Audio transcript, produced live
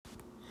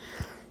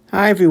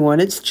Hi everyone,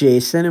 it's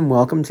Jason and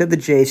welcome to the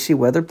JC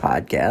Weather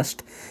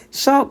Podcast.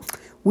 So,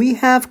 we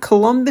have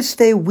Columbus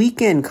Day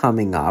weekend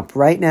coming up.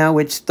 Right now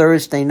it's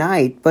Thursday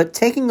night, but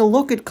taking a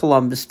look at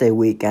Columbus Day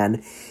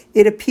weekend,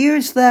 it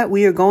appears that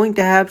we are going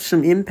to have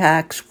some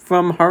impacts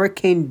from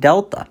Hurricane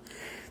Delta.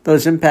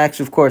 Those impacts,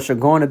 of course, are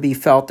going to be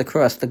felt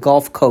across the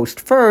Gulf Coast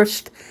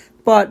first,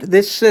 but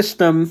this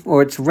system,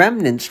 or its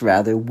remnants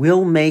rather,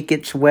 will make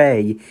its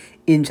way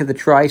into the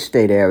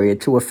tri-state area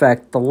to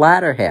affect the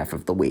latter half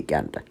of the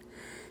weekend.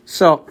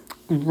 So,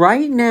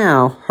 right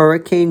now,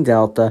 Hurricane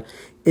Delta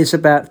is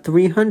about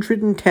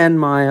 310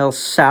 miles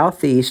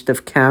southeast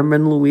of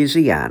Cameron,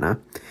 Louisiana,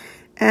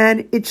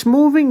 and it's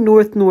moving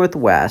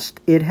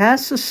north-northwest. It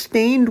has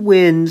sustained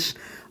winds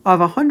of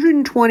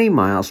 120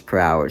 miles per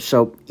hour,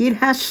 so it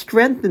has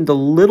strengthened a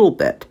little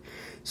bit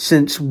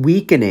since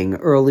weakening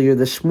earlier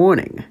this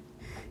morning.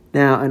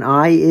 Now, an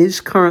eye is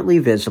currently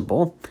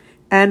visible,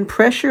 and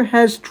pressure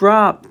has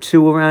dropped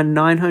to around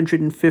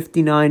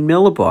 959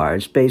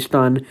 millibars based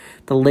on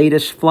the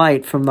latest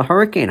flight from the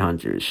hurricane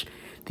hunters.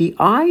 The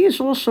eye is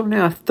also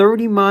now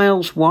 30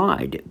 miles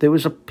wide. There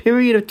was a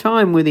period of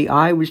time where the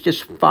eye was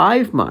just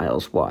 5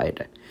 miles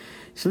wide.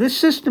 So this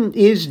system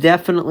is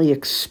definitely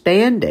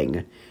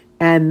expanding,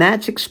 and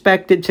that's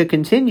expected to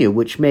continue,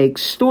 which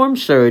makes storm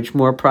surge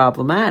more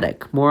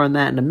problematic. More on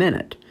that in a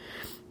minute.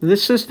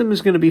 This system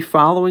is going to be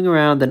following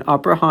around an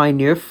upper high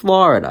near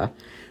Florida,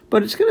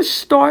 but it's going to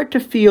start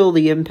to feel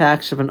the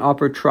impacts of an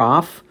upper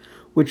trough,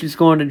 which is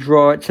going to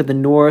draw it to the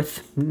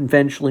north,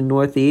 eventually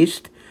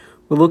northeast.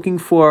 We're looking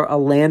for a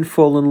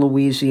landfall in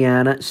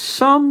Louisiana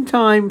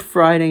sometime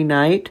Friday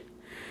night.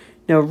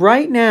 Now,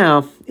 right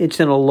now, it's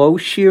in a low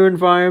shear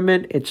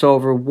environment. It's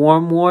over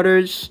warm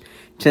waters.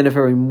 It's in a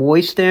very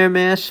moist air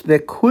mass. There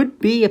could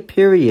be a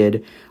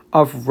period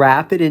of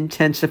rapid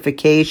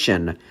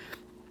intensification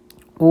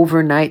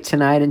overnight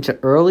tonight into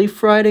early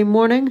Friday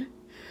morning.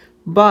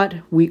 But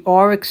we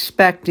are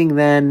expecting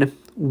then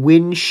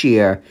wind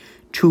shear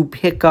to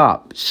pick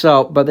up.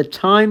 So by the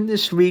time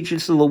this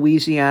reaches the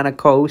Louisiana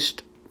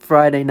coast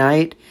Friday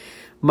night,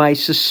 my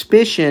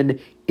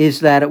suspicion is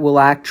that it will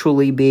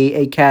actually be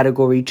a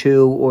Category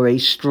 2 or a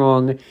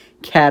strong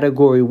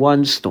Category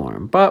 1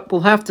 storm. But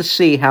we'll have to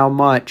see how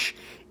much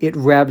it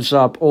revs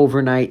up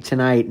overnight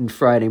tonight and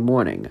Friday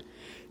morning.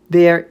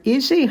 There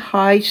is a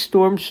high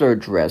storm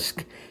surge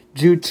risk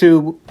due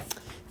to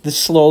the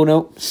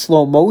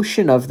slow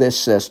motion of this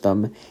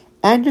system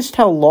and just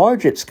how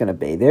large it's going to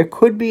be. There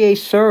could be a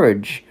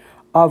surge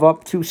of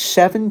up to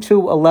 7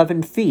 to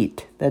 11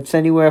 feet. That's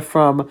anywhere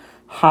from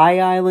High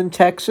Island,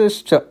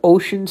 Texas to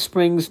Ocean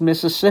Springs,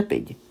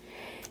 Mississippi.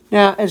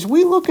 Now, as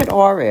we look at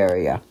our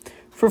area,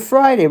 for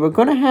Friday, we're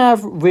going to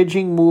have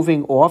ridging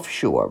moving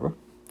offshore,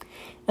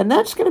 and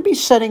that's going to be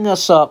setting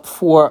us up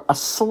for a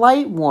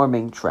slight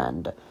warming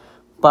trend.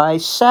 By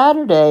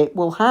Saturday,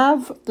 we'll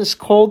have this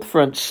cold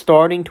front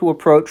starting to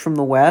approach from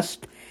the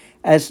west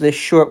as this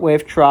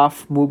shortwave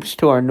trough moves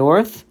to our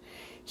north.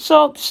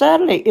 So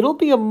Saturday, it'll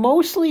be a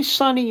mostly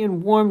sunny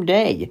and warm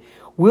day.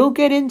 We'll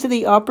get into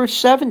the upper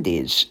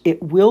 70s.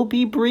 It will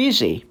be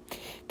breezy.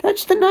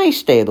 That's the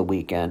nice day of the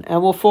weekend,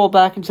 and we'll fall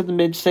back into the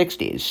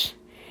mid-60s.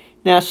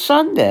 Now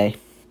Sunday,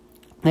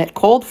 that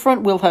cold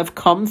front will have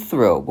come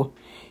through.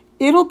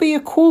 It'll be a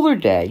cooler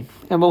day,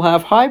 and we'll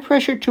have high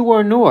pressure to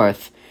our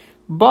north.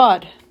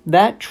 But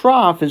that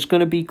trough is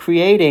going to be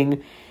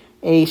creating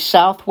a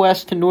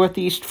southwest to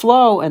northeast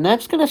flow, and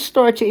that's going to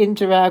start to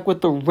interact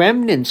with the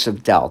remnants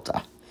of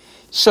Delta.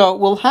 So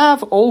we'll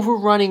have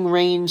overrunning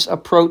rains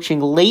approaching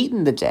late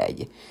in the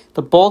day.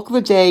 The bulk of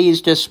the day is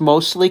just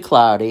mostly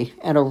cloudy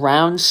and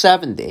around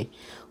 70.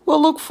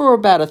 We'll look for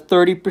about a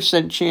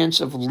 30%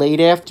 chance of late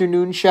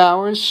afternoon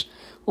showers.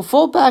 We'll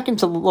fall back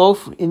into the low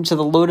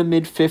to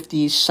mid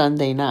 50s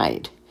Sunday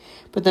night.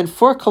 But then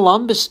for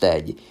Columbus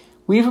Day,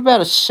 we have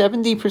about a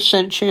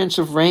 70% chance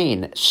of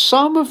rain.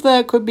 Some of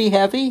that could be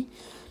heavy.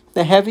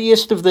 The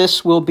heaviest of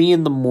this will be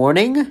in the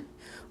morning.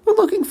 We're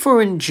looking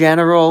for, in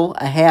general,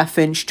 a ½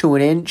 inch to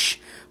an inch,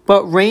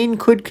 but rain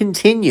could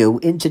continue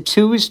into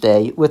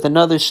Tuesday with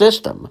another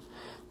system.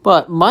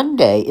 But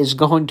Monday is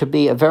going to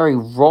be a very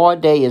raw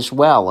day as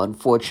well,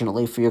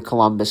 unfortunately, for your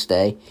Columbus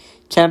Day.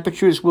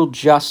 Temperatures will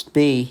just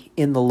be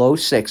in the low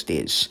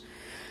 60s.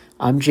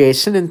 I'm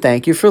Jason, and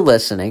thank you for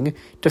listening.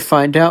 To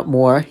find out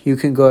more, you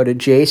can go to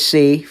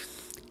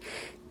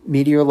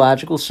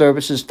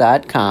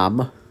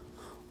jcmeteorologicalservices.com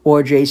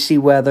or JC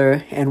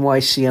Weather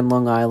NYC on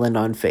Long Island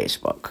on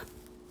Facebook.